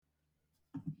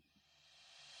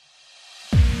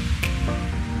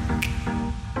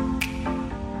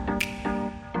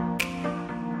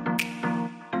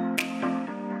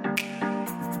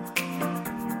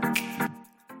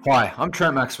Hi, I'm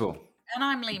Trent Maxwell, And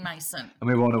I'm Lee Mason. and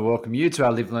we want to welcome you to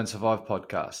our Live, Learn, Survive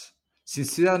podcast.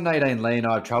 Since 2018, Lee and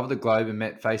I have travelled the globe and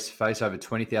met face-to-face over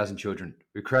 20,000 children.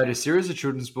 We created a series of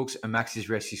children's books and Maxie's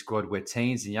Rescue Squad where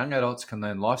teens and young adults can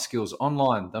learn life skills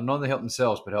online that not only help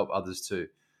themselves but help others too.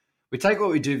 We take what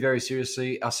we do very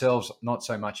seriously, ourselves not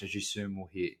so much, as you soon will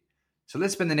hear. So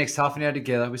let's spend the next half an hour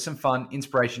together with some fun,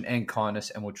 inspiration and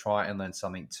kindness, and we'll try and learn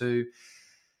something too.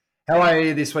 How are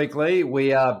you this week, Lee?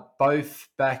 We are both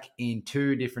back in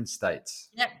two different states.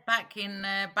 Yep,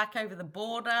 back over the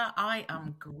border. I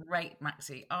am great,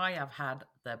 Maxie. I have had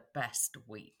the best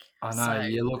week. I know,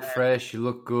 you look fresh, you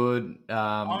look good.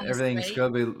 Everything's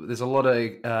good. There's a lot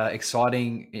of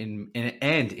exciting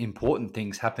and important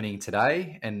things happening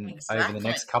today and over the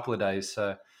next couple of days.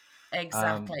 So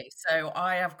exactly. So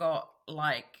I have got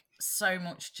so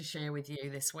much to share with you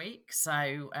this week.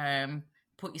 So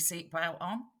put your seatbelt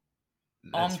on.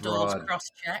 On-doors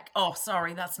cross-check. Oh,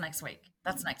 sorry, that's next week.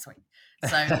 So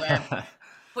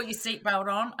put your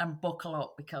seatbelt on and buckle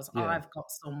up because I've got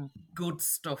some good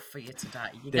stuff for you today.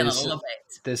 You're going to love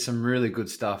it. There's some really good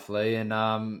stuff, Lee, and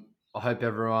I hope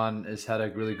everyone has had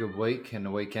a really good week and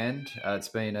a weekend. It's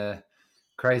been a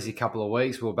crazy couple of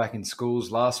weeks. We were back in schools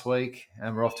last week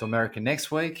and we're off to America next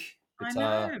week. I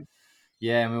know.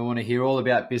 Yeah, and we want to hear all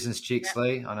about Business Chicks,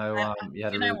 Lee. I know you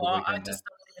had a really good weekend there.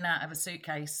 Out of a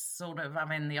suitcase, sort of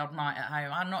having the odd night at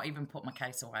home. I'm not even put my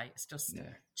case away. It's just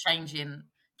changing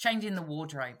the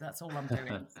wardrobe. That's all I'm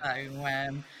doing.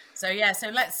 So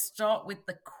let's start with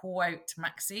the quote,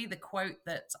 Maxie, the quote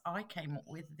that I came up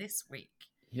with this week.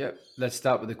 Yep. Let's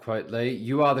start with the quote, Lee.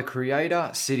 You are the creator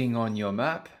sitting on your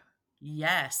map.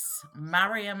 Yes.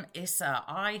 Mariam Issa.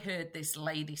 I heard this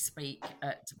lady speak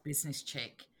at Business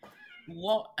Chick.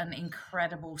 What an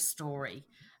incredible story.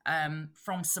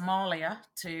 From Somalia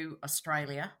to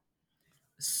Australia.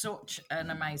 Such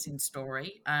an amazing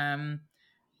story.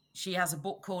 She has a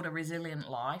book called A Resilient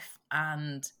Life,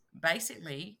 and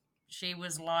basically she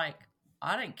was like,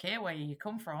 I don't care where you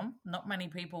come from. Not many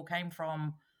people came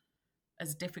from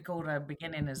as difficult a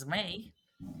beginning as me.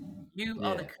 You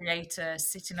are the creator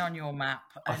sitting on your map.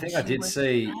 I think I did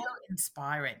see. So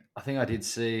inspiring. I think I did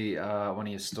see one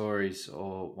of your stories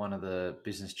or one of the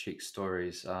Business Chick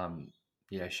stories.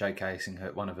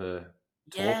 Showcasing one of her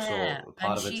talks or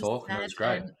part of her talk, and it was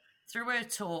great. Through her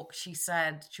talk, she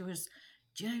said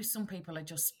some people are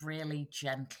just really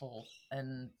gentle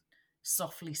and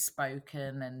softly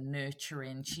spoken and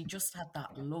nurturing. She just had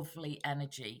that lovely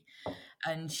energy.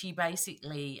 And she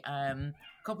basically, a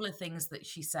couple of things that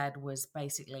she said was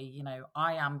basically,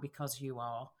 I am because you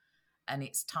are, and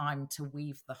it's time to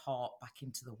weave the heart back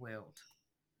into the world.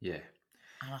 Yeah.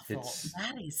 And I thought,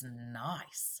 that is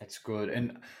nice. That's good.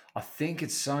 And I think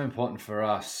it's so important for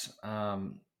us,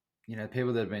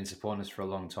 people that have been supporting us for a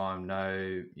long time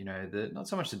know, not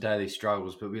so much the daily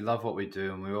struggles, but we love what we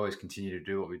do and we always continue to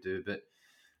do what we do. But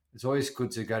it's always good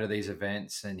to go to these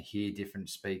events and hear different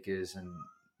speakers and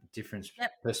different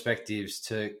perspectives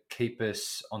to keep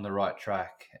us on the right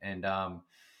track. And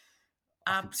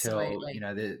absolutely,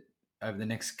 over the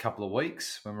next couple of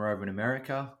weeks when we're over in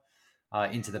America,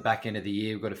 into the back end of the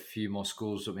year, we've got a few more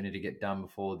schools that we need to get done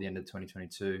before the end of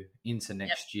 2022 into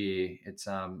next year. It's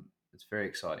very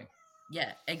exciting.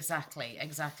 Yeah, exactly.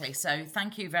 So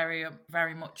thank you very,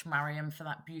 very much, Mariam, for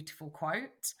that beautiful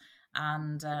quote.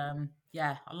 And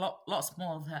lots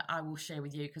more that I will share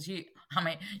with you because you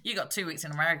got 2 weeks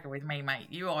in America with me, mate.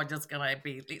 You are just going to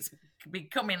be, it's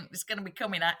going to be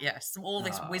coming at you. So all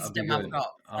this wisdom I've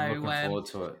got. I'm looking forward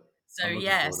to it.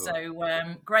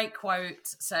 Great quote.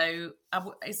 So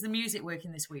is the music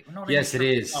working this week? We're not. Yes, it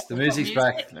is. The music's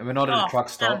back. We're not in a truck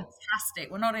stop.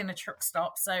 Fantastic. We're not in a truck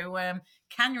stop. So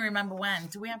can you remember when?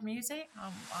 Do we have music?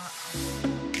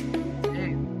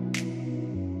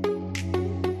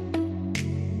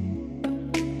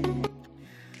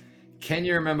 Can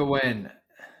you remember when?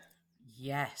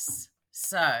 Yes.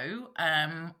 So,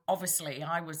 obviously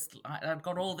I've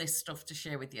got all this stuff to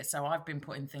share with you. So I've been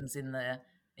putting things in the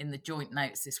joint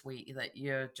notes this week that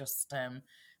you're just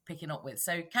picking up with.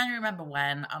 So can you remember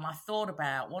when? And I thought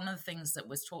about one of the things that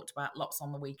was talked about lots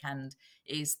on the weekend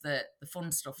is that the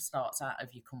fun stuff starts out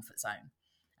of your comfort zone.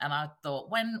 And I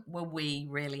thought, when were we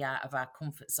really out of our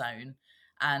comfort zone?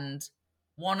 And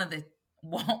one of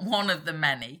the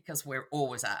many, because we're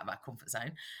always out of our comfort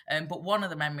zone, but one of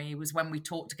the memory was when we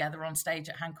talked together on stage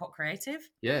at Hancock Creative.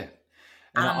 Yeah.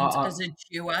 And as a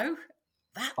duo,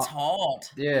 that's hard.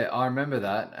 Yeah, I remember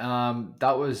that.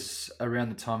 That was around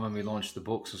the time when we launched the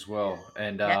books as well.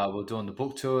 And we were doing the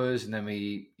book tours, and then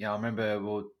I remember we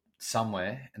were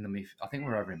somewhere, and then I think we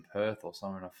were over in Perth or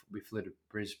somewhere, and we flew to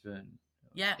Brisbane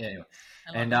Yeah. Anyway.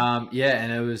 I like And that.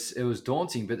 and it was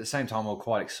daunting, but at the same time, we were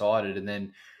quite excited. And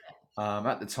then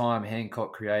at the time,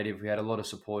 Hancock Creative, we had a lot of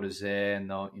supporters there, and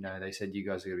they said you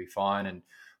guys are going to be fine. And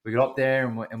we got up there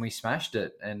and we smashed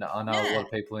it. And I know a lot Yeah.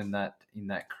 of people in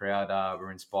that crowd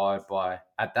were inspired by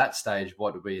at that stage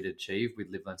what we had achieved with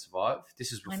Live Learn Survive.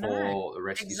 This is I know. before the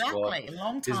Rescue Squad. Exactly. A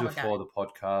long This is time before ago. the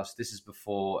podcast. This is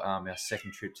before our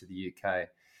second trip to the UK.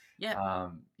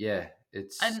 Yeah.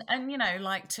 It's And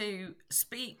like to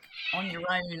speak on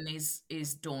your own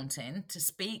is daunting. To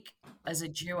speak as a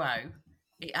duo,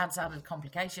 it adds added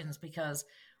complications because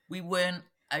we weren't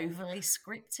overly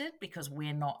scripted because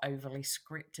we're not overly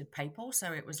scripted people.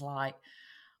 So it was like,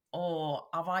 or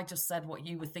have I just said what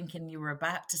you were thinking you were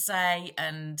about to say?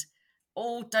 And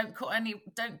don't cut any,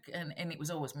 don't, and it was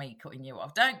always me cutting you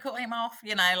off. Don't cut him off,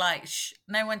 like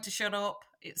know when to shut up.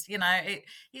 It's,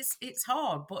 it's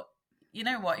hard, but you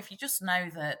know what? If you just know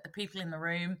that the people in the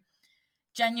room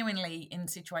genuinely in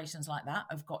situations like that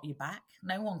have got your back,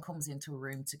 no one comes into a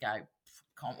room to go,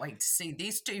 can't wait to see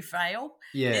these two fail.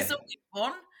 yeah, This will be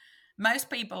fun. Most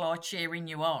people are cheering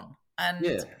you on. And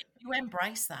yeah. if you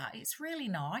embrace that, it's really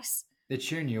nice. They're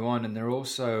cheering you on, and they're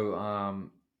also,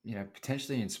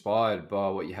 potentially inspired by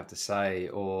what you have to say,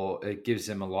 or it gives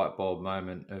them a light bulb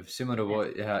moment of similar to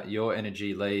what your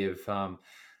energy, Lee, of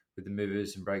with the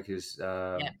movers and breakers.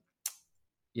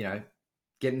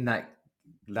 Getting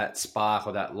that spark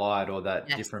or that light or that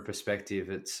different perspective.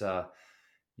 It's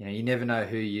you never know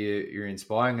who you're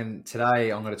inspiring. And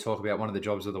today I'm going to talk about one of the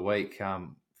jobs of the week.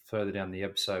 Further down the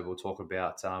episode, we'll talk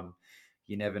about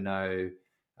you never know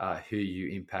who you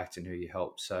impact and who you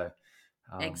help. So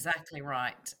exactly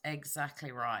right.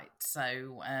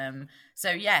 So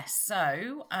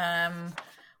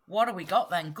what do we got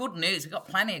then? Good news. We've got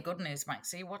plenty of good news,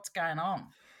 Maxie. What's going on?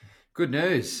 Good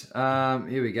news.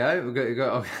 Here we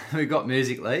go. We got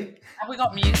music, Lee. Have we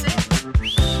got music?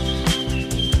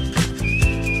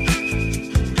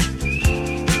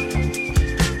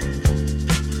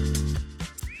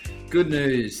 Good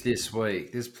news this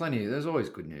week. There's always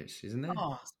good news, isn't there?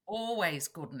 Oh, always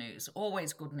good news.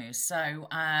 So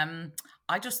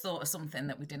I just thought of something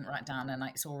that we didn't write down and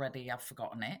I've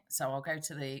forgotten it. So I'll go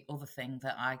to the other thing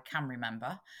that I can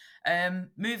remember.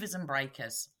 Movers and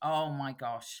breakers. Oh my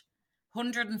gosh.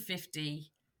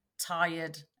 150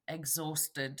 tired,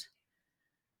 exhausted,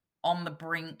 on the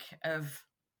brink of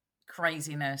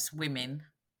craziness women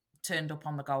turned up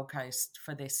on the Gold Coast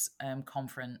for this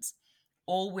conference.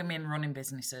 All women running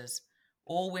businesses,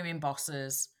 all women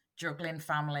bosses, juggling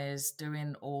families,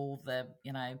 doing all the,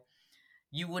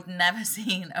 you would never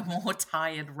seen a more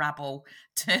tired rabble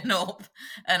turn up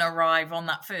and arrive on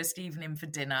that first evening for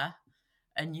dinner.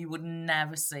 And you would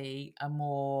never see a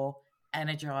more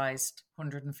energized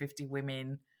 150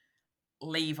 women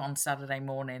leave on Saturday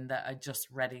morning that are just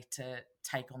ready to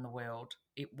take on the world.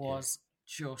 It was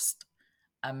just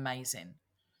amazing.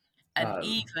 And I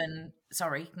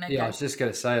was just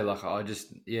going to say, I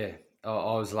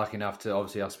was lucky enough to,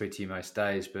 obviously I'll speak to you most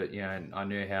days, but I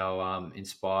knew how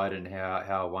inspired and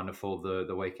how wonderful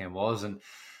the weekend was, and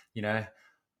I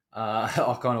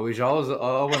kind of wish I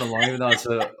went along, even though it's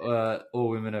a all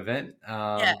women event.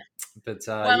 I did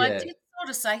sort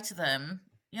of say to them,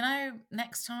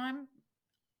 next time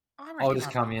I'll just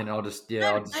come in. I'll just be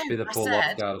the poor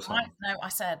lifeguard or something. I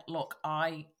said, look,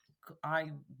 I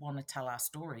want to tell our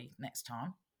story next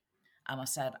time, and I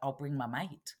said I'll bring my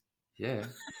mate. Yeah.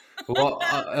 Well,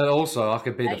 I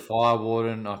could be the fire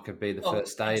warden. I could be the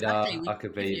first aider. I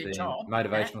could be the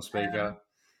motivational speaker.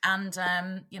 And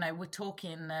we're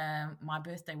talking my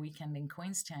birthday weekend in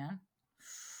Queenstown.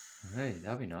 Hey,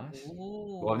 that'd be nice.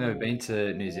 Ooh. Well, I've never been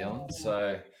to New Zealand,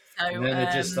 and then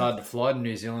they just started to fly to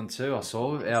New Zealand too. I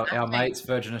saw our mates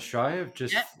Virgin Australia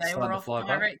just they were off fly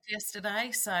direct yesterday.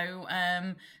 So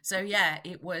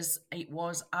it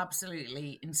was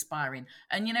absolutely inspiring.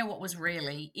 And you know what was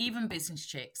really, even Business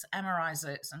Chicks, Emma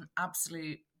Isaac's an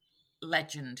absolute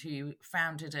legend who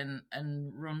founded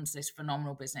and runs this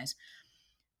phenomenal business,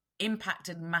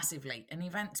 impacted massively. An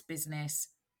events business,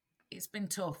 it's been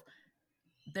tough.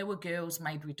 There were girls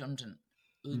made redundant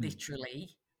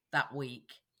literally that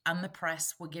week, and the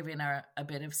press were giving her a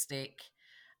bit of stick,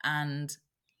 and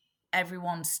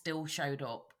everyone still showed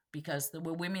up because there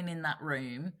were women in that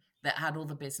room that had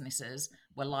other businesses,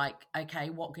 were like, okay,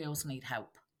 what girls need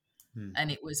help?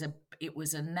 And it was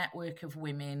a network of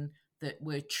women that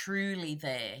were truly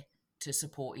there to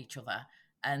support each other,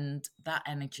 and that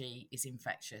energy is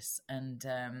infectious. And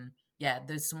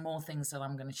there's some more things that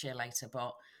I'm going to share later,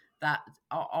 but that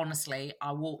honestly,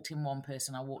 I walked in one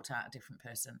person, I walked out a different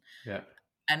person. Yeah.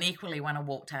 And equally, when I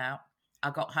walked out, I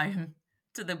got home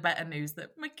to the better news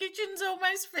that my kitchen's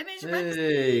almost finished.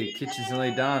 Hey, kitchen's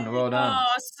nearly done. Well done.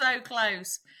 Oh, so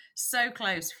close. So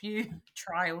close. Few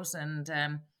trials and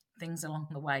things along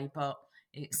the way, but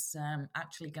it's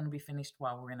actually going to be finished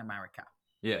while we're in America.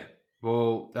 Yeah.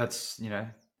 Well, that's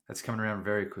coming around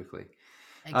very quickly.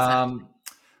 Exactly.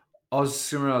 I was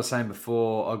similar. I was saying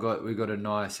before. We got a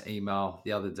nice email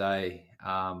the other day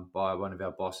by one of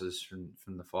our bosses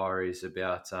from the Fireys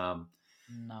about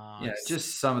Nice.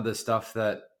 just some of the stuff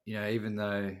that even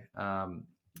though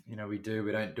we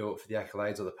don't do it for the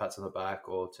accolades or the pats on the back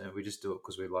we just do it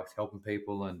because we like helping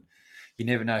people, and you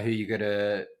never know who you're going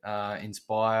to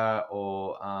inspire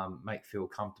or make feel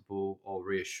comfortable or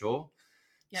reassure.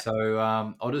 Yep.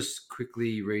 So I'll just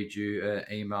quickly read you an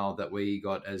email that we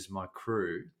got as my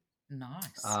crew.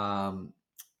 Nice. I'm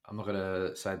not going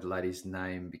to say the lady's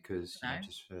name because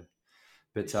Sure.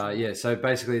 yeah. So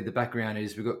basically, the background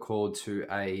is we got called to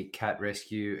a cat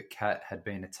rescue. A cat had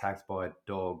been attacked by a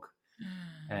dog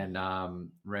and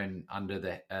ran under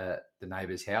the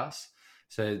neighbour's house.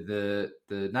 So the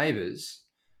neighbours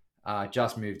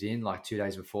just moved in like 2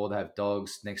 days before. They have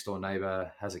dogs. Next door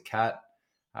neighbour has a cat.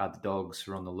 The dogs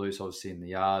were on the loose, obviously, in the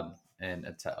yard and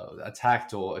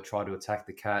attacked or tried to attack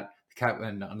the cat. The cat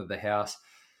went under the house.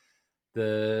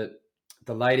 The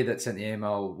lady that sent the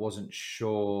email wasn't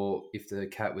sure if the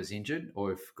cat was injured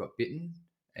or if it got bitten.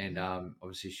 And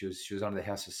obviously she was under the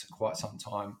house for quite some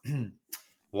time.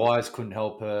 Wise couldn't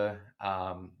help her.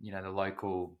 The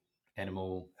local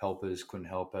animal helpers couldn't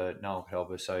help her. No one could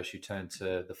help her. So she turned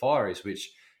to the Fireys,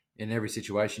 which in every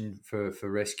situation for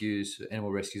rescues,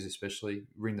 animal rescues especially,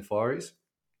 ring the Fireys.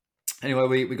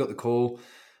 Anyway, we got the call.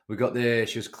 We got there.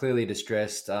 She was clearly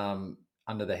distressed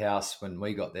under the house when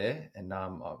we got there. And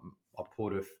I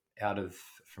pulled her out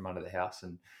from under the house,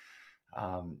 and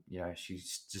she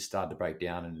just started to break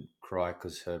down and cry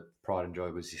because her pride and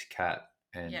joy was this cat.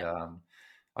 And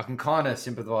I can kind of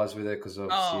sympathise with her because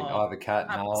obviously I have a cat.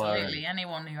 Absolutely,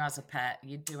 anyone who has a pet,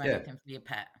 you'd do anything for your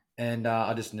pet. And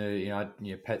I just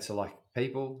knew, pets are like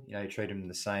people. You treat them in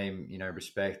the same,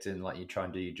 respect, and like you try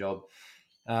and do your job.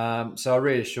 So I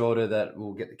reassured her that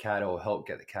we'll get the cat or help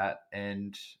get the cat.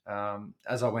 And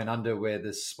as I went under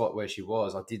the spot where she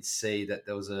was, I did see that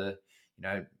there was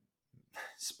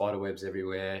spider webs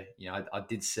everywhere. I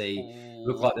did see,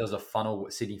 looked like there was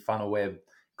a Sydney funnel web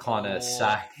kind of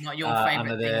sack. Not your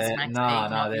favourite things, Maxie.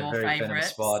 No, they're very venomous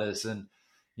spiders. And,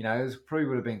 it probably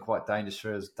would have been quite dangerous for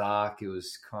her. It was dark. It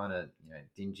was kind of,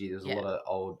 dingy. There was a lot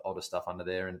of older stuff under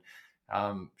there.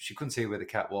 And she couldn't see where the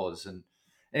cat was. And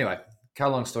anyway, cut a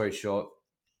long story short,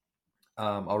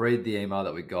 I'll read the email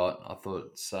that we got. I thought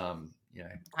it's, Hang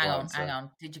on.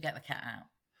 Did you get the cat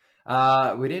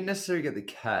out? We didn't necessarily get the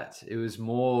cat. It was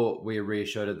more we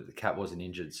reassured her that the cat wasn't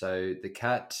injured. So the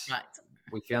cat,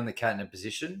 we found the cat in a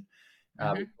position.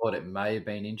 We thought it may have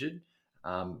been injured.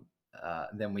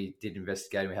 Then we did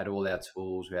investigate. We had all our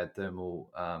tools. We had thermal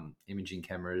imaging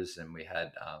cameras, and we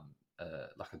had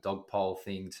like a dog pole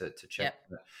thing to check.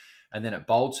 Yep. And then it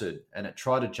bolted and it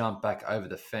tried to jump back over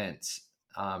the fence.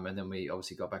 And then we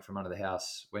obviously got back from under the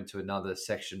house, went to another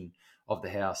section of the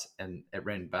house, and it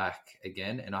ran back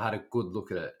again. And I had a good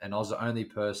look at it. And I was the only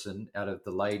person out of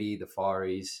the lady, the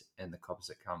Fireys, and the cops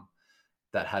that come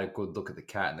that had a good look at the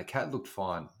cat. And the cat looked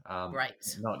fine.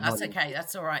 Great. That's okay.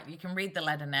 That's all right. You can read the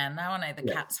letter now. Now I know the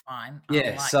cat's fine.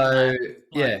 Yeah.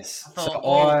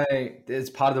 It's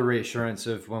part of the reassurance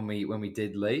of when we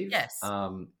did leave. Yes.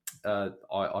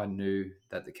 I knew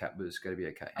that the cat was going to be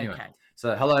okay. Anyway,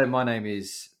 So hello, my name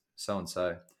is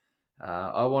so-and-so.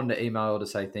 I wanted to email to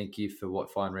say thank you for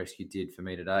what Fire and Rescue did for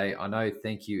me today. I know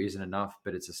thank you isn't enough,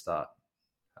 but it's a start.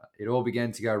 It all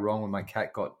began to go wrong when my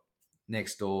cat got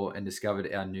next door and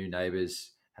discovered our new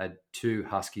neighbours had 2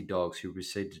 husky dogs who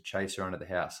proceeded to chase her under the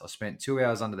house. I spent 2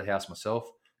 hours under the house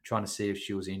myself trying to see if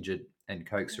she was injured and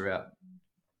coax her out,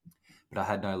 but I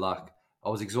had no luck. I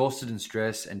was exhausted and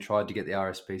stressed and tried to get the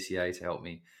RSPCA to help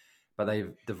me, but they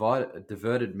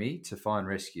diverted me to Fire and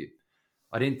Rescue.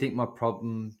 I didn't think my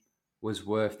problem was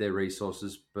worth their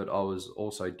resources, but I was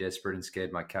also desperate and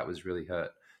scared my cat was really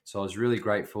hurt. So I was really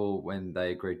grateful when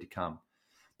they agreed to come.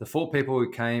 The 4 people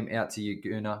who came out to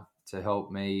Yagoona to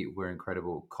help me were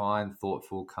incredible, kind,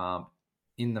 thoughtful, calm.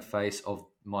 In the face of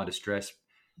my distress,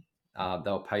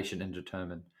 they were patient and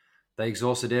determined. They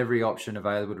exhausted every option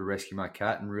available to rescue my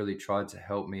cat and really tried to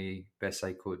help me best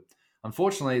they could.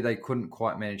 Unfortunately, they couldn't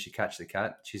quite manage to catch the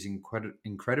cat. She's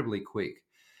incredibly quick,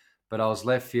 but I was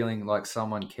left feeling like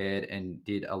someone cared and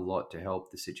did a lot to help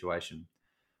the situation.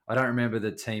 I don't remember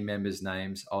the team members'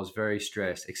 names. I was very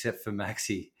stressed, except for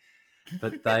Maxie,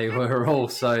 but they were all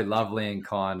so lovely and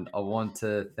kind. I want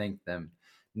to thank them.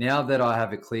 Now that I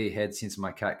have a clear head since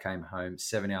my cat came home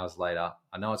 7 hours later,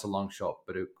 I know it's a long shot,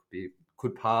 but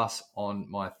could pass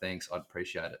on my thanks. I'd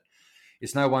appreciate it.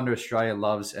 It's no wonder Australia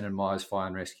loves and admires fire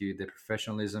and rescue. Their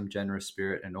professionalism, generous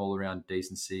spirit, and all-around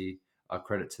decency are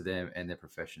credit to them and their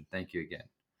profession. Thank you again.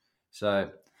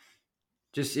 So,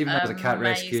 just even though it's a cat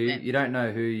rescue, you don't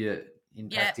know who you're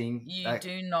impacting. You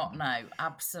do not know.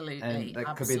 Absolutely. And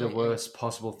that could be the worst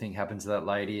possible thing happen to that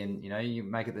lady. And, you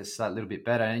make it that little bit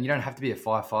better. And you don't have to be a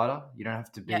firefighter. You don't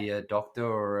have to be a doctor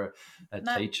or a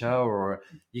teacher, or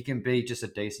you can be just a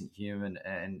decent human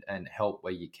and help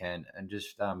where you can. And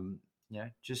just,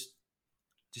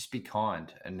 just be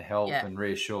kind and help and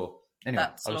reassure. Anyway,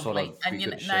 that's lovely. And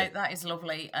that is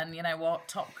lovely. And you know what?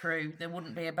 Top crew. There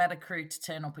wouldn't be a better crew to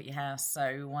turn up at your house.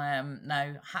 So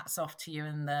no, hats off to you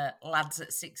and the lads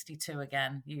at 62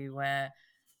 again. You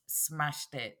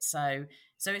smashed it. So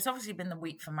it's obviously been the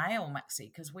week for mail,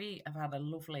 Maxie, because we have had a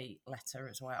lovely letter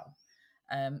as well.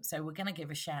 So we're going to give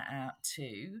a shout out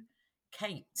to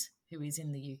Kate, who is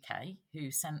in the UK, who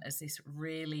sent us this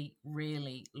really,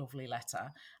 really lovely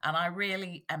letter. And I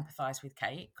really empathise with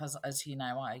Kate because, as you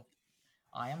know,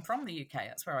 I am from the UK.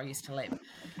 That's where I used to live.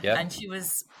 Yeah. And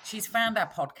she's found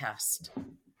our podcast,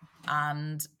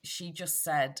 and she just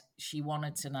said she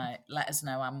wanted to let us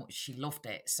know how much she loved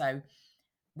it. So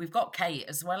we've got Kate,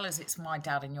 as well as it's my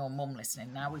dad and your mum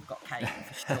listening. Now we've got Kate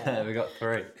for sure. We've got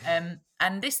 3.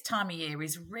 And this time of year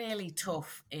is really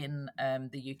tough in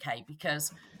the UK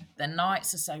because the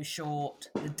nights are so short,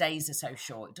 the days are so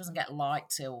short. It doesn't get light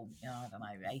till,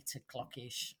 8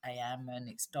 o'clock-ish a.m. and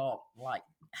it's dark, like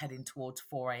heading towards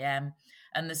 4 a.m.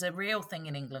 And there's a real thing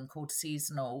in England called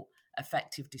seasonal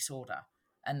affective disorder,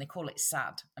 and they call it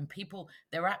SAD. And people,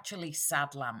 they're actually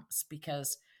SAD lamps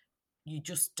because you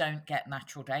just don't get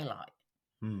natural daylight.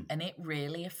 And it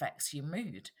really affects your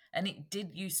mood. And it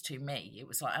did used to me. It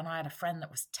was like, and I had a friend that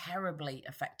was terribly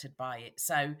affected by it.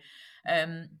 So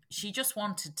she just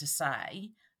wanted to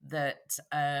say that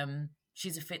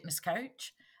she's a fitness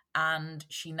coach and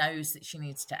she knows that she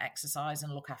needs to exercise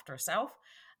and look after herself.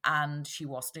 And she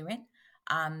was doing.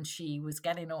 And she was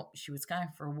getting up, she was going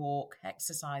for a walk,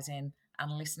 exercising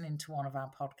and listening to one of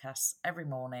our podcasts every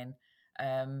morning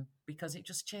because it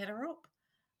just cheered her up.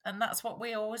 And that's what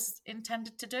we always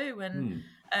intended to do.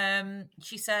 And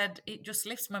she said, it just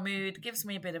lifts my mood, gives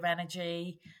me a bit of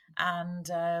energy. And,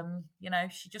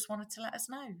 she just wanted to let us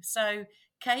know. So,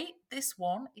 Kate, this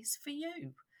one is for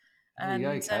you. And,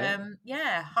 there you go, Kate.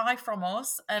 Hi from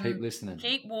us. And keep listening.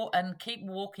 Keep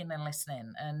walking and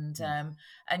listening. And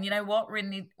you know what?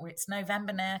 It's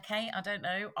November now, Kate. I don't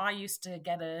know. I used to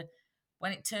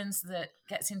when it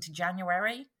gets into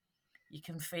January, you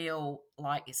can feel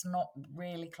like it's not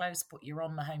really close, but you're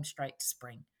on the home straight to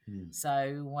spring.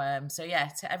 So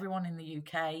to everyone in the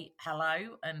UK,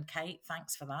 hello. And Kate,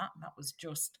 thanks for that. That was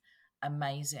just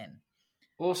amazing.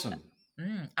 Awesome.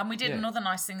 And we did another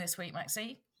nice thing this week,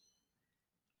 Maxie.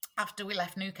 After we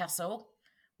left Newcastle,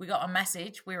 we got a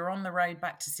message. We were on the road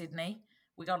back to Sydney.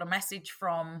 We got a message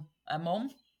from a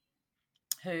mum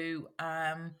who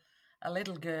a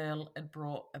little girl had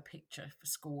brought a picture for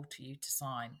school to you to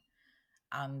sign.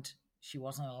 And she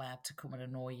wasn't allowed to come and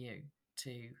annoy you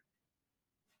to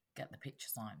get the picture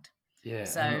signed. Yeah,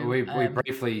 so we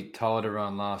briefly told her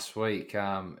on last week,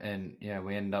 and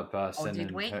we ended up sending.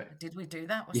 Did we? Her... Did we do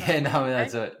that?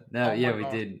 That's it. No, we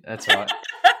did. That's right.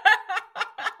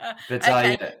 But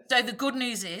okay. So the good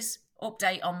news is,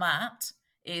 update on that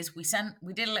is we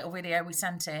did a little video, we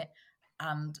sent it,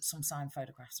 and some signed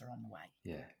photographs are on the way.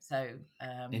 Yeah. So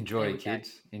enjoy,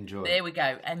 kids. Enjoy. There we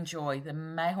go. Enjoy. The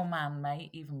mailman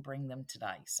may even bring them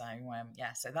today. So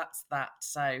so that's that.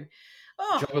 So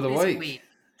job of the week.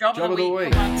 Job of the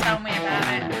week. Come on, tell me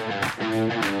about it.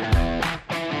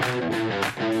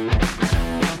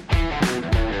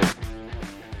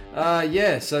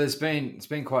 So it's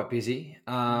been quite busy.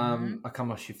 I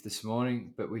come off shift this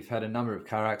morning, but we've had a number of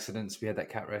car accidents. We had that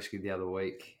cat rescue the other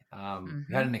week.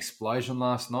 We had an explosion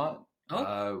last night.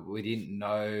 We didn't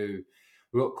know.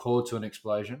 We got called to an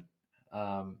explosion.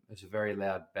 It was a very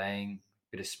loud bang,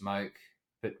 bit of smoke,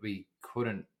 but we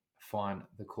couldn't find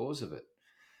the cause of it.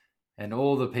 And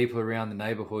all the people around the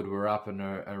neighbourhood were up and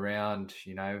around,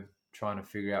 trying to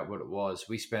figure out what it was.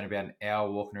 We spent about an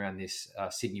hour walking around this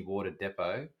Sydney Water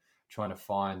depot trying to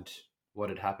find what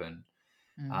had happened.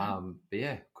 But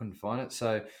couldn't find it.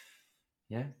 So,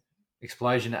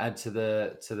 explosion to add to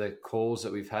the calls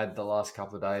that we've had the last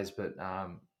couple of days, but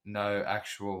no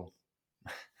actual.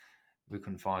 We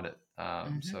couldn't find it,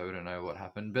 so we don't know what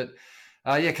happened. But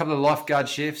a couple of lifeguard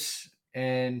shifts,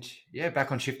 and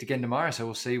back on shift again tomorrow. So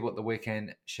we'll see what the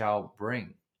weekend shall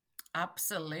bring.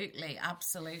 Absolutely,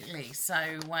 absolutely. So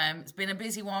it's been a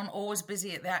busy one. Always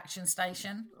busy at the action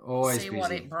station. Always See busy.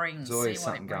 what it brings. There's always See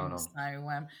what something it going brings.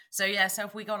 on. So yeah. So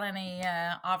if we got any,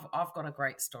 I've got a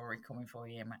great story coming for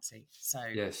you, Maxie. So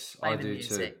Yes, play I the do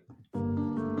music. too.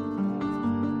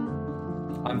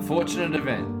 Unfortunate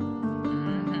event.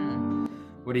 Mm-hmm.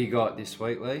 What do you got this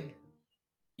week, Lee?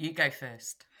 You go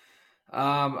first.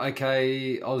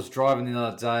 Okay, I was driving the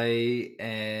other day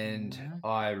and Mm-hmm.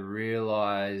 I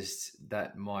realized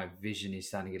that my vision is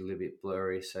starting to get a little bit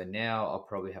blurry. So now I'll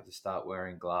probably have to start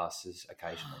wearing glasses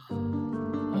occasionally.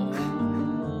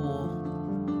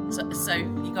 So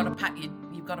you got to pack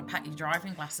you've got to pack your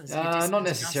driving glasses. Your Not distance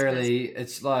necessarily. glasses.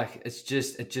 It's like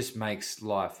it just makes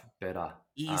life better,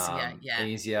 Easier. Yeah.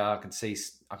 easier. I can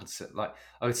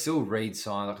still read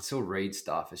signs. I can still read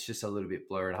stuff. It's just a little bit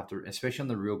blurred. I have to, especially on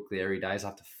the real glary days, I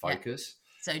have to focus.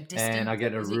 So distance. And I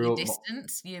get a is real it your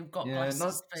distance. You've got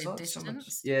glasses for distance. So much,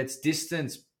 yeah, it's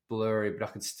distance blurry, but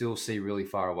I can still see really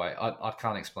far away. I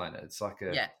can't explain it. It's like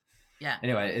a Yeah.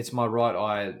 Anyway, it's my right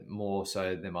eye more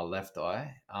so than my left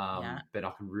eye. But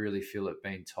I can really feel it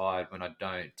being tired when I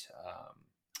don't.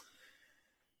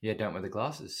 Don't wear the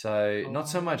glasses. So not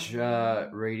so much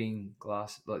reading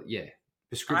glasses.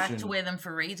 Prescription. I have to wear them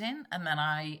for reading, and then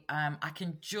I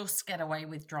can just get away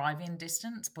with driving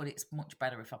distance, but it's much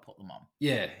better if I put them on.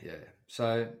 Yeah.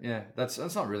 So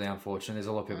that's not really unfortunate. There's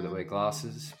a lot of people that wear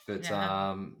glasses, but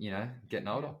getting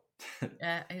older.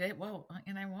 Well,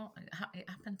 you know what? It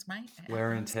happens, mate.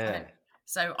 Wear and tear.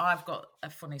 So I've got a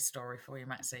funny story for you,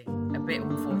 Maxie. A bit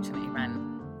unfortunate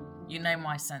event. You know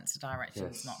my sense of direction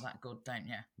is not that good, don't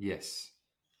you? Yes.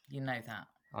 You know that.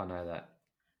 I know that.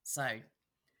 So,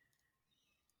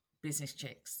 business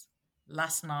chicks.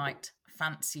 Last night,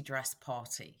 fancy dress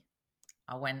party.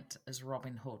 I went as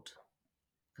Robin Hood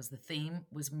because the theme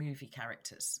was movie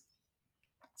characters.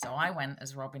 So I went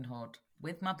as Robin Hood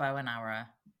with my bow and arrow.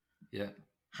 Yeah.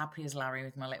 Happy as Larry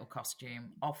with my little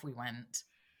costume. Off we went.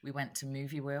 We went to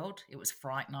Movie World. It was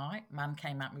Fright Night. Man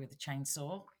came at me with a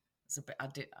chainsaw.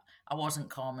 I wasn't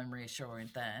calm and reassuring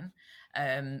then.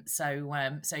 So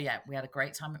we had a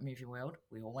great time at Movie World.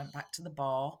 We all went back to the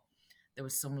bar. There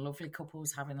was some lovely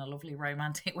couples having a lovely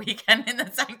romantic weekend in the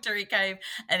Sanctuary Cave,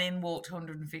 and in walked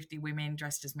 150 women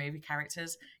dressed as movie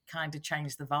characters. Kind of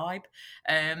changed the vibe.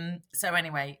 So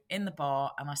anyway, in the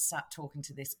bar, and I sat talking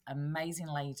to this amazing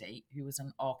lady who was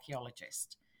an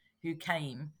archaeologist who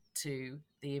came to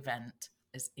the event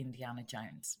as Indiana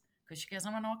Jones. Because she goes,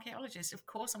 I'm an archaeologist. Of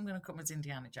course I'm going to come as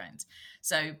Indiana Jones.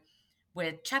 So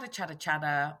we're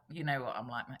chatter. You know what I'm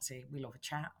like, Maxie. We love a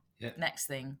chat. Yeah. Next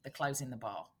thing, they're closing the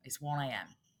bar. It's 1 a.m.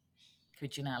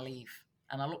 Could you now leave?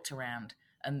 And I looked around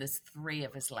and there's 3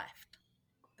 of us left.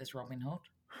 There's Robin Hood.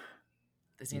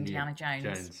 There's Indiana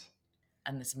Jones.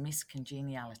 And there's Miss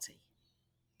Congeniality.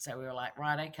 So we were like,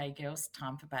 right, okay, girls,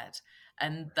 time for bed.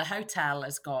 And the hotel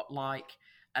has got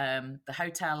the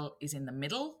hotel is in the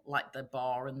middle, like the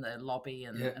bar and the lobby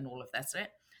and all of that.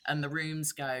 And the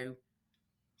rooms go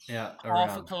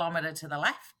half a kilometre to the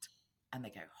left and they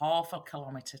go half a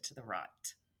kilometre to the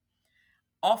right.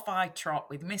 Off I trot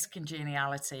with Miss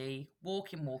Congeniality,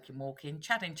 walking,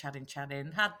 chatting,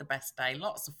 had the best day,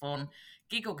 lots of fun,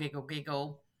 giggle, get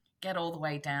all the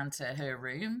way down to her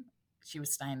room. She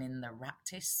was staying in the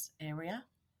Raptis area.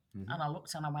 Mm-hmm. And I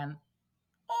looked and I went,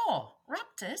 oh,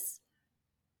 Raptis?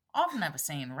 I've never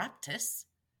seen Raptis.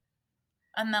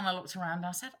 And then I looked around and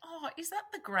I said, oh, is that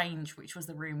the Grange, which was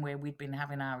the room where we'd been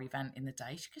having our event in the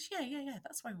day? She goes, yeah,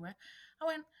 that's where we were. I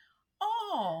went,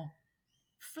 oh,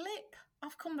 flip,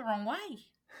 I've come the wrong way.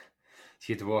 So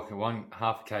you had to walk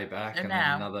half a K back and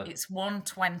now then another. It's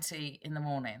 1:20 in the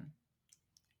morning.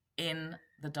 In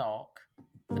the dark.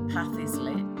 The path is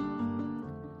lit.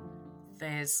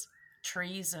 There's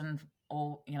trees and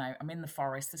all, I'm in the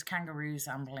forest. There's kangaroos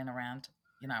ambling around.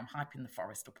 I'm hyping the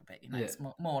forest up a bit. It's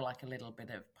more like a little bit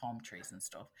of palm trees and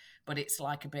stuff. But it's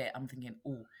like a bit, I'm thinking,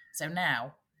 oh. So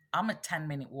now I'm a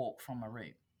 10-minute walk from my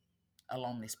room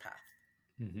along this path.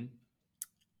 Mm-hmm.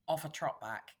 Off a trot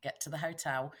back, get to the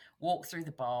hotel, walk through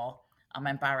the bar. I'm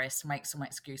embarrassed, make some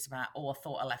excuse about, I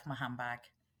thought I left my handbag.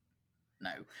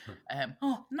 No.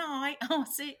 Night. Oh,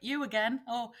 see, you again.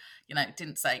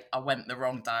 Didn't say I went the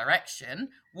wrong direction.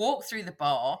 Walk through the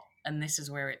bar. And this is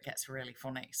where it gets really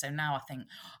funny. So now I think,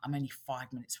 I'm only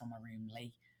 5 minutes from my room,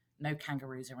 Lee. No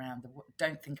kangaroos around.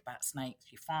 Don't think about snakes.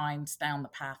 You're fine. Stay on the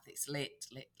path. It's lit.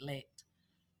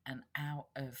 And out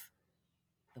of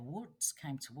the woods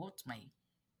came towards me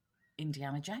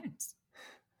Indiana Jones.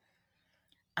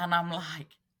 And I'm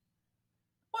like,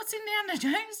 what's Indiana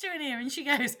Jones doing here? And she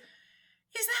goes,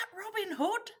 is that Robin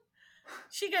Hood?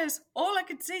 She goes, all I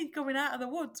could see coming out of the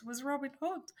woods was Robin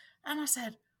Hood. And I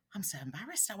said, I'm so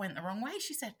embarrassed I went the wrong way.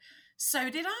 She said, so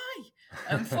did I.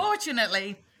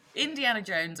 Unfortunately, Indiana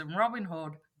Jones and Robin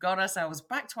Hood got ourselves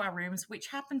back to our rooms, which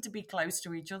happened to be close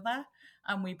to each other.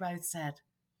 And we both said,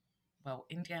 well,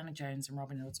 Indiana Jones and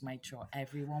Robin Hood's made sure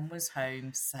everyone was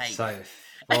home safe.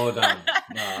 Well done.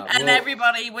 And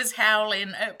everybody was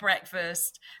howling at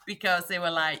breakfast because they were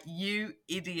like, you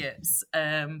idiots.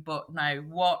 But no,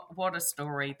 what a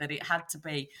story that it had to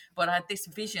be. But I had this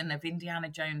vision of Indiana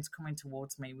Jones coming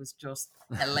towards me was just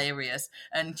hilarious.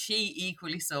 And she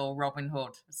equally saw Robin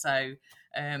Hood. So,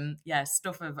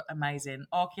 stuff of amazing.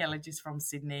 Archaeologist from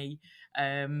Sydney,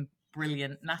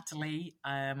 brilliant. Natalie,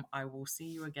 I will see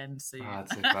you again soon.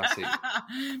 It's a classic.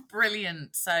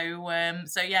 Brilliant. So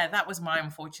that was my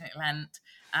unfortunate Lent.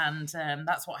 And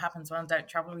that's what happens when I don't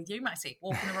travel with you, Maxie.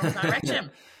 Walk in the wrong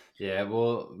direction. Yeah,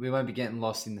 well, we won't be getting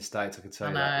lost in the States, I can tell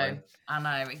you that. I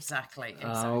know, exactly.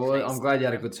 Well, I'm glad you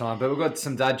had a good time. But we've got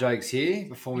some dad jokes here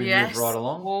before we move right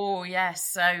along. Oh,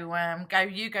 yes. So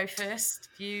you go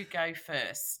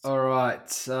first. All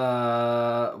right.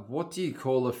 What do you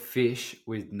call a fish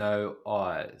with no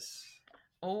eyes?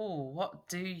 Oh, what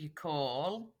do you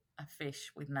call a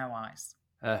fish with no eyes?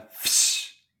 A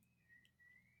fish.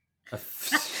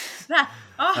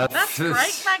 That's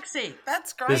great, Maxie.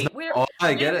 That's great.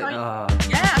 I get it. Yeah,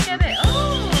 I get it.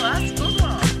 Oh, that's a good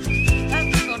one.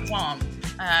 That's a good one.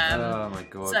 Oh my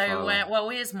God. So,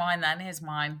 here's mine then. Here's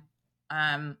mine.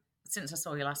 Since I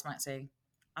saw you last, Maxie,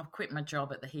 I've quit my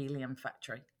job at the helium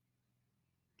factory.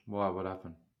 Why? What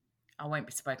happened? I won't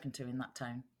be spoken to in that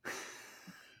tone.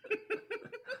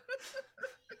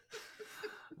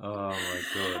 Oh my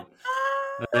God.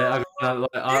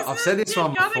 I've said this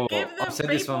one before.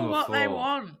 What they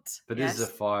want. But this is a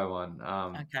fire one.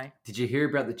 Okay. Did you hear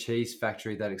about the cheese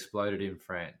factory that exploded in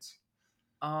France?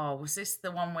 Oh, was this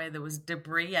the one where there was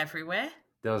debris everywhere?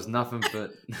 There was nothing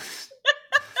but...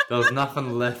 There was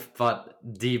nothing left but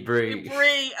debris. Same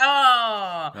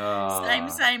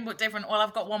but different. Well,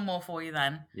 I've got one more for you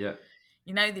then. Yeah.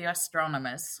 You know the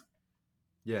astronomers?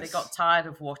 Yes. They got tired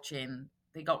of watching...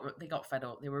 They got fed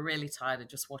up. They were really tired of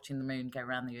just watching the moon go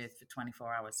around the Earth for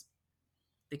 24 hours.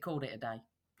 They called it a day.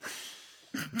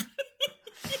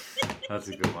 That's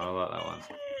a good one. I like that one.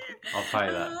 I'll pay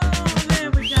that. Oh,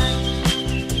 there we go.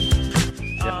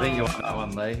 Yeah, I think you want that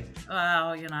one, Lee.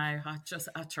 Well,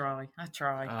 I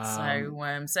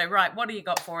try. So right, what do you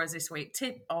got for us this week?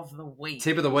 Tip of the week.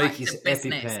 Tip of the week is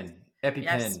EpiPen. EpiPen.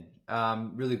 Yes.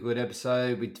 Really good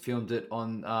episode. We filmed it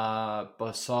on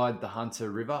beside the Hunter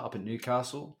River up at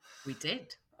Newcastle. We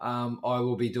did. I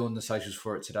will be doing the socials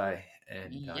for it today,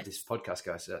 and this podcast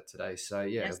goes out today. So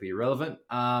it'll be relevant.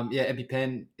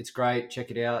 EpiPen, it's great. Check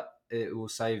it out. It will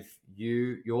save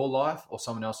your life or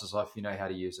someone else's life if you know how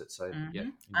to use it. So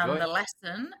enjoy. And the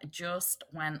lesson just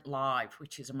went live,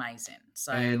 which is amazing.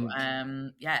 So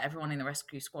everyone in the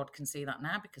rescue squad can see that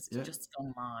now because it's just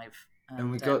gone live.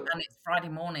 And it's Friday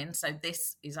morning, so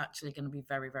this is actually going to be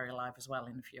very, very live as well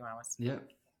in a few hours. Yeah.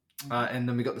 And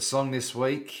then we got the song this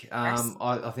week.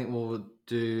 I think we'll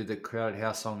do the Crowded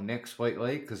House song next week,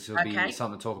 Lee, because there'll be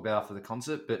something to talk about after the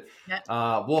concert. But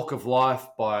Walk of Life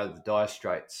by the Dire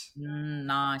Straits.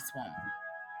 Nice one.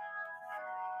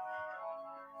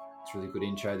 It's a really good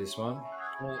intro, this one.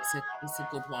 Oh, it's a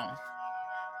good one.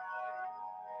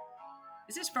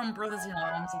 Is this from Brothers in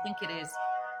Arms? I think it is.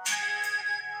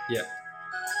 Yeah.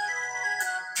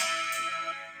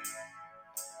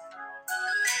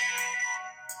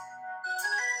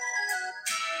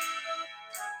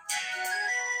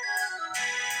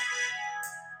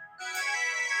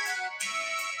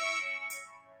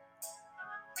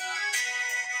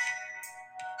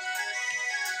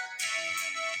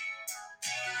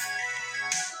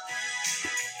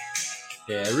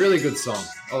 Yeah, really good song.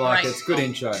 I like it. It's a good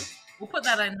intro. We'll put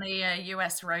that in the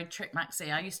US road trip,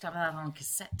 Maxie. I used to have that on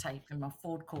cassette tape in my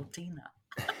Ford Cortina.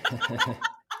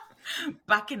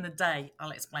 Back in the day,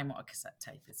 I'll explain what a cassette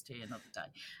tape is to you another day.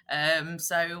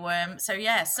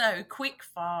 So quick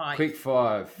five. Quick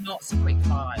five. Not so quick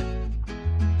five.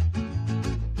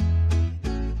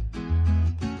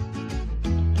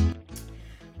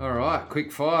 All right,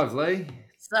 quick five, Lee.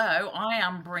 So I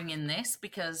am bringing this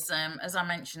because, as I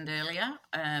mentioned earlier,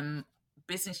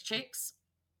 Business Chicks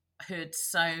heard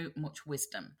so much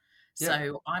wisdom. Yeah.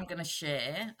 So I'm going to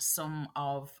share some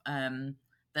of the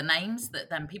names that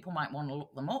then people might want to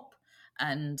look them up,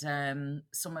 and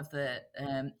some of the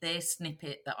their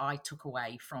snippet that I took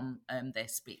away from their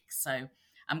speak. So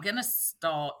I'm going to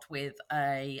start with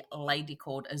a lady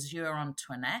called Azure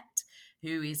Antoinette,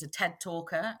 who is a TED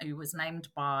talker who was named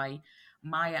by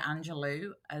Maya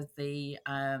Angelou as the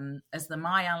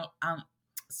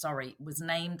was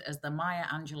named as the Maya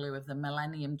Angelou of the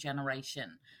Millennium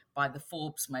Generation by the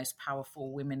Forbes Most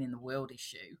Powerful Women in the World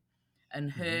issue.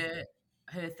 And her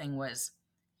thing was,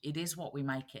 it is what we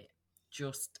make it.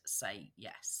 Just say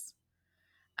yes.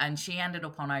 And she ended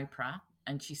up on Oprah,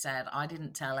 and she said, I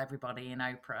didn't tell everybody in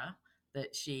Oprah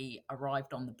that she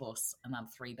arrived on the bus and had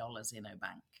 $3 in her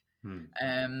bank.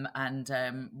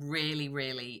 Really,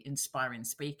 really inspiring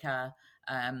speaker,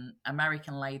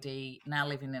 American lady, now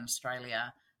living in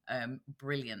Australia.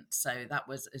 Brilliant. So that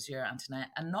was Azure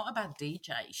Antoinette, and not a bad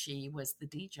DJ. She was the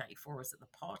DJ for us at the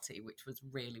party, which was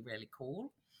really, really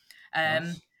cool.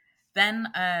 Nice. Then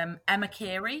Emma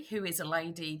Carey, who is a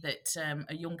lady that,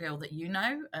 a young girl that you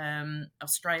know,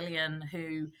 Australian,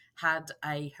 who had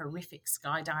a horrific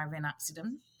skydiving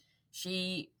accident.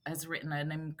 She has written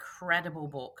an incredible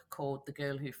book called The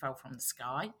Girl Who Fell from the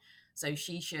Sky. So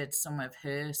she shared some of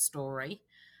her story.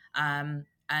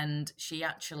 And she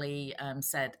actually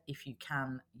said, if you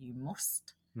can, you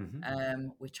must,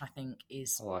 which I think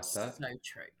is so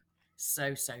true.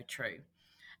 So true.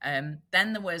 Then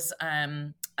there was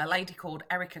a lady called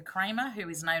Erica Kramer, who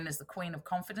is known as the Queen of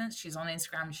Confidence. She's on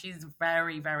Instagram. She's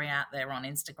very, very out there on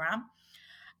Instagram.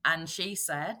 And she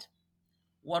said,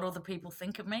 what other people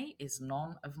think of me is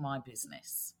none of my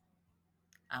business.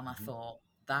 And I thought,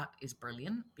 that is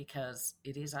brilliant, because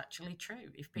it is actually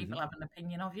true. If people have an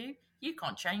opinion of you, you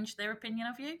can't change their opinion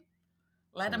of you.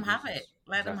 Let them have it.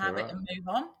 Let them have it and move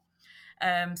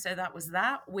on. So that was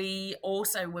that. We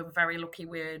also were very lucky.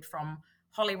 We heard from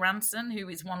Holly Ranson, who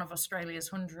is one of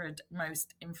Australia's 100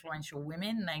 most influential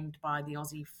women, named by the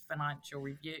Aussie Financial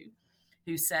Review,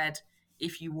 who said,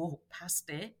 if you walk past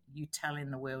it, you tell in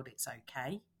the world it's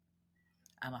okay.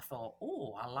 And I thought,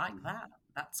 oh, I like that.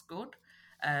 That's good.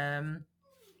 And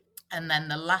then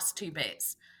the last two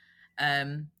bits,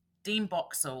 Dean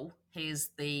Boxall,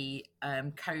 he's the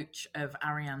coach of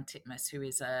Ariarne Titmus, who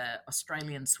is an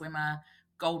Australian swimmer,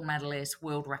 gold medalist,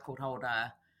 world record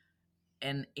holder,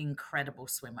 an incredible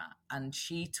swimmer. And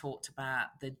she talked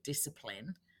about the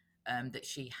discipline that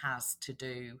she has to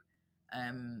do,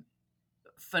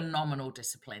 phenomenal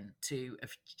discipline to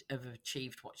have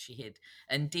achieved what she did.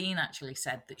 And Dean actually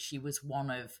said that she was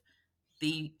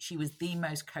she was the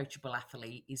most coachable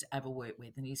athlete he's ever worked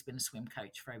with, and he's been a swim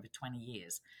coach for over 20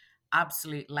 years.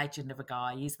 Absolute legend of a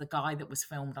guy. He's the guy that was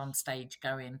filmed on stage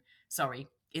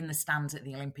in the stands at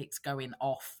the Olympics, going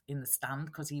off in the stand,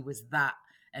 because he was that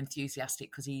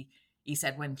enthusiastic. Because he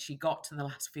said when she got to the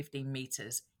last 15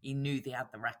 meters, he knew they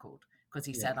had the record, because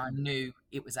he said, I knew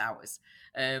it was ours.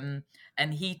 And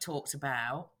he talks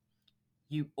about,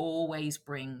 you always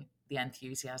bring the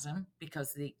enthusiasm,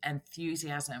 because the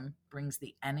enthusiasm brings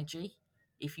the energy.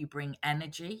 If you bring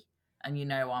energy, and you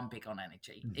know I'm big on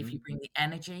energy, if you bring the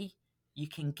energy, you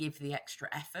can give the extra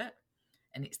effort,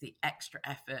 and it's the extra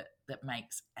effort that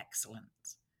makes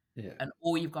excellence. Yeah. And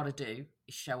all you've got to do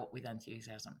is show up with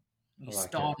enthusiasm. You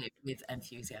started with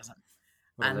enthusiasm.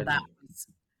 And that was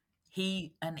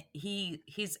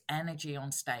his energy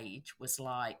on stage was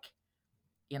like,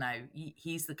 you know,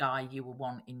 he's the guy you will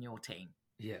want in your team.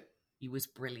 Yeah. He was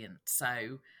brilliant.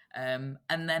 So, and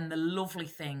then the lovely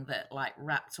thing that like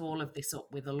wrapped all of this up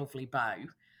with a lovely bow,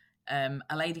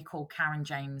 a lady called Karen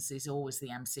James is always the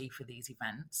MC for these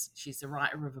events. She's the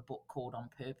writer of a book called On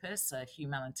Purpose, a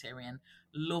humanitarian,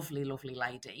 lovely, lovely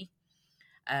lady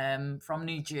from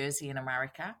New Jersey in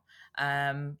America.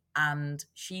 And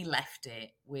she left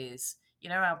it with, you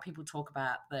know how people talk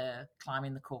about the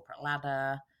climbing the corporate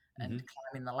ladder and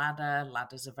climbing the ladder.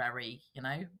 Ladders are very, you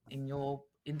know, in your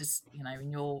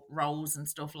roles and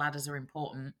stuff, ladders are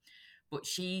important. But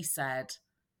she said,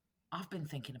 I've been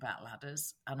thinking about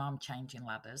ladders and I'm changing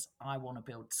ladders. I want to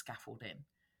build scaffolding,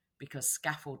 because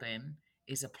scaffolding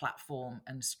is a platform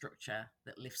and structure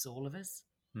that lifts all of us,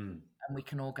 and we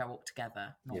can all go up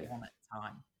together, not one at a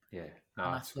time. Yeah,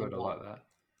 no, that's good. I like that.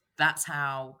 That's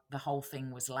how the whole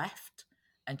thing was left.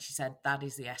 And she said, that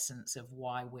is the essence of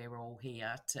why we're all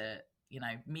here, to, you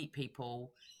know, meet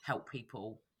people, help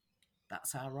people.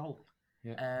 That's our role.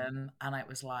 Yeah. And it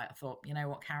was like, I thought, you know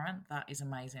what, Karen, that is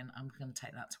amazing. I'm going to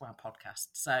take that to our podcast.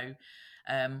 So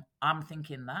I'm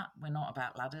thinking that we're not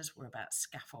about ladders, we're about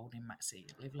scaffolding, Maxie.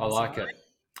 I like it.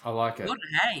 Good.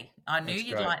 Hey, I knew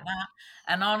you'd like that.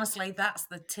 And honestly, that's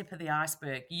the tip of the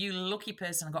iceberg. You lucky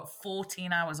person, I got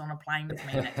 14 hours on a plane with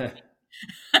me next week.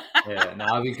 Yeah, no,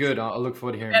 it'll be good. I look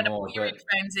forward to hearing more. Put your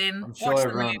headphones in, I'm sure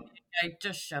everyone,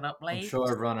 just shut up, Lee. I'm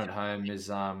sure everyone at home is,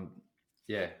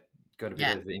 got a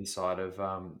bit of the insight of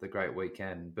the great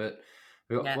weekend. But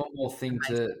we've got one more thing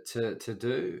to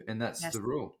do, and that's the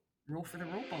rule. Rule for the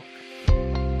rule book.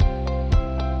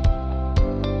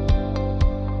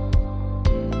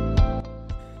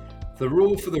 The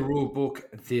rule for the rule book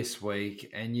this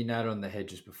week, and you nailed on the head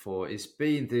just before, is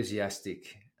be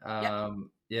enthusiastic.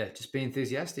 Just be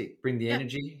enthusiastic. Bring the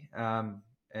energy, and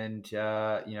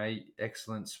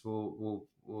excellence will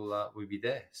be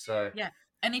there. So yeah.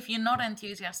 And if you're not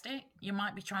enthusiastic, you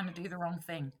might be trying to do the wrong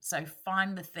thing. So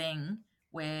find the thing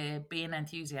where being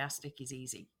enthusiastic is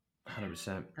easy.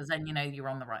 100%. Because then you know you're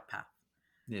on the right path.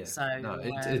 Yeah. So no,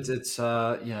 it's it's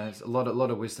a lot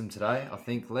of wisdom today, I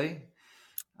think, Lee.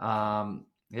 I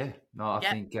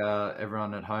think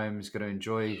everyone at home is going to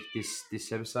enjoy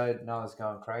this episode. Noah's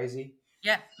going crazy.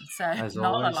 Yeah, so as Noah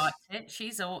always. liked it.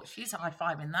 She's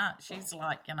high-fiving that. She's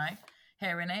like,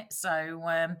 hearing it.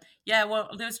 So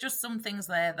there's just some things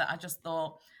there that I just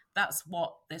thought that's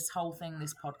what this whole thing,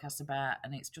 this podcast about,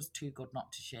 and it's just too good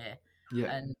not to share.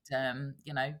 Yeah. And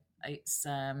it's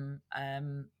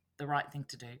the right thing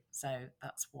to do. So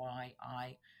that's why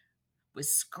I was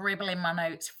scribbling my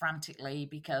notes frantically,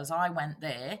 because I went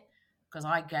there because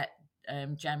I get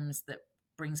gems that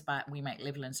brings back. We make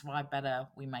Live Learn Survive better.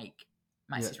 We make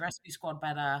Max's Rescue Squad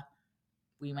better.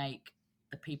 We make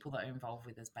the people that are involved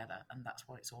with us better, and that's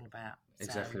what it's all about.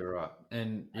 Exactly right.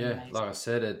 And like I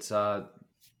said, it's been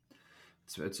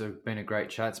a great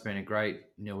chat. It's been a great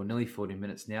nearly 40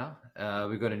 minutes now.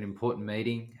 We've got an important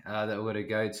meeting that we're going to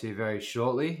go to very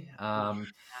shortly.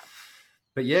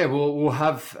 But yeah, we'll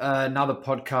have another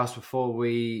podcast before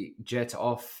we jet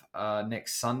off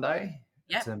next Sunday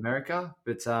to America.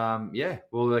 But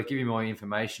we'll give you more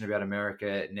information about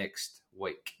America next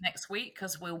week.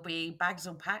 Because we'll be bags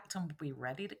unpacked and we'll be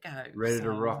ready to go. Ready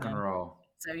to rock and roll.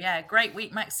 So great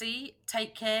week, Maxie.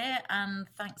 Take care, and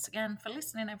thanks again for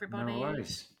listening, everybody. No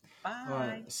worries. Bye. All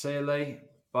right. See you, Lee.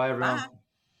 Bye, everyone. Bye.